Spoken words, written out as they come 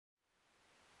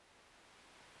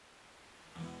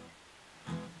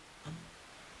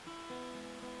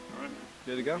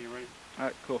Good to go?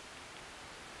 Alright, cool.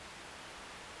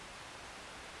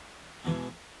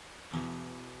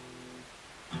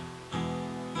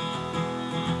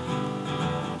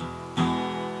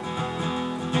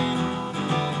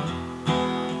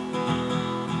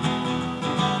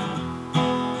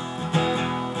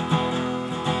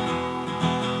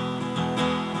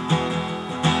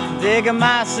 Digging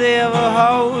myself a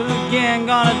hole again,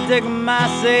 gonna dig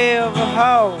myself a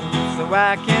hole so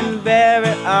I can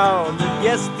bury all that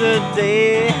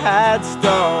yesterday had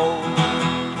stole.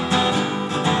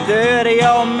 Dirty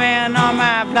old man on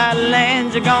my plot of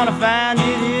land, you're gonna find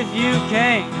it if you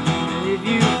can. And if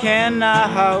you can, I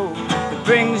hope it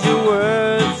brings your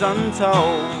words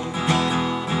untold.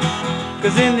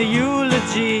 'Cause in the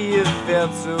eulogy you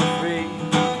felt so free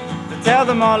to tell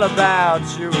them all about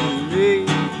you and me.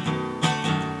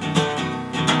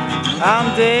 I'm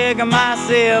digging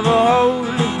myself a hole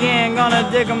again, gonna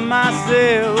dig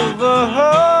myself a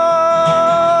hole.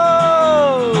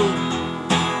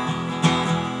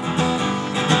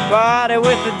 Party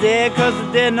with the dead, 'cause the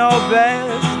dead know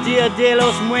best. Dia de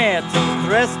los muertos,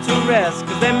 rest to rest,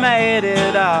 'cause they made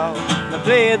it all. They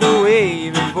played the way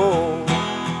before.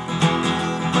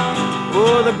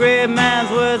 Oh, the great man's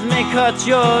words may cut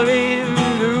your ear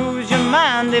and lose your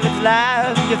mind if it's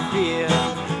life you fear.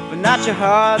 Not your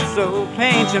heart, so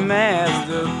paint your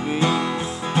masterpiece.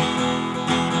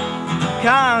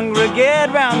 Congregate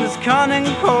round this cunning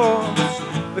corpse.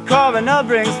 The coroner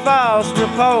brings false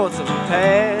reports of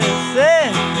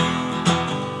passing.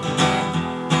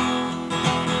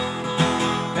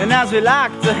 And as we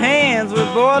locked our hands, we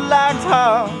both locked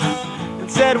hearts and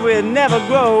said we'd never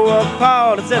grow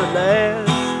apart. It's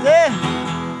everlasting,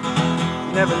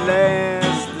 never lasting.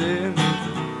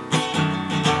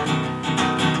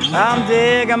 I'm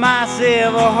digging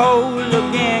myself a hole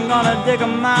again, gonna dig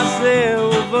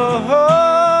myself a hole.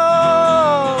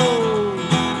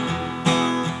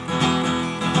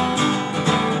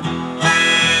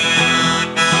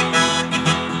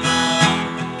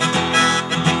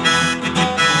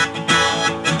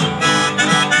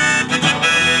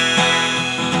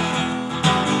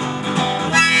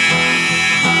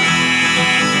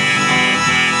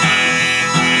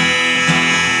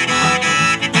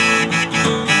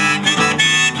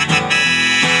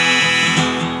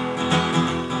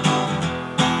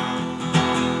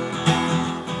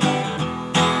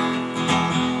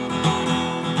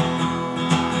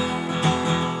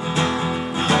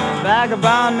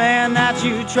 Vagabond man that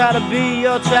you try to be,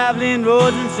 you're traveling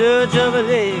roads in search of a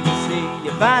legacy.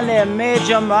 You finally made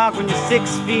your mark when you're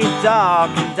 6 feet dark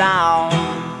and down.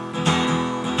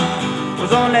 It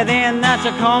was only then that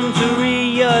you come to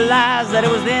realize that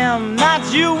it was them, not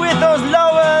you, with those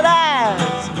lowered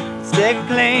eyes. Stake a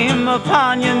claim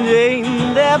upon your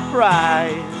name, their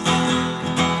prize.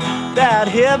 That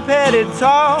hip-headed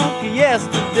talk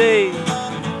yesterday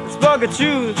spoke a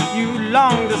truth you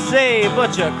longed to say,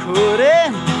 but you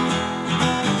couldn't.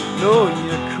 No,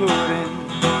 you couldn't.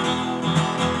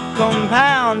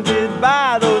 Compounded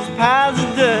by those piles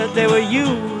of dirt, they were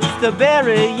used to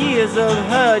bury years of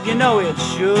hurt. You know it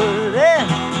shouldn't.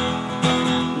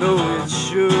 No, it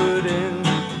shouldn't.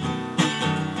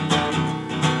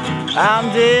 I'm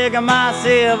digging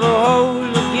myself a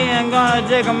hole again, gonna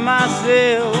dig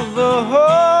myself a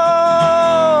hole.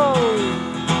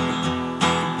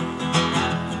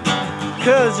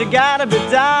 'Cause you gotta be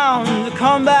down to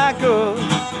come back up,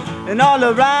 and all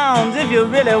around if you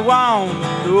really want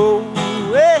to.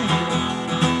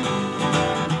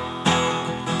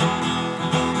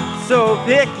 So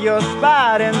pick your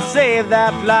spot and save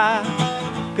that plot,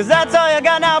 'cause that's all you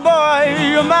got now, boy.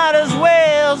 You might as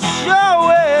well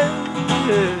show it.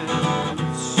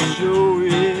 Show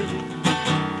it.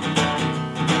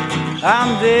 I'm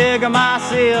digging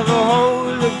myself a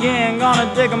hole again, gonna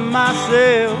dig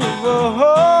myself a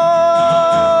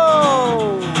hole.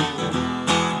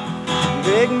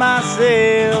 Dig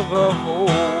myself a hole.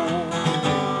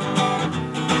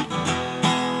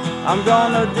 I'm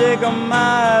gonna dig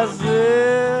myself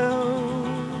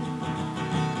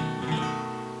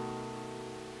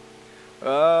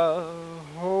a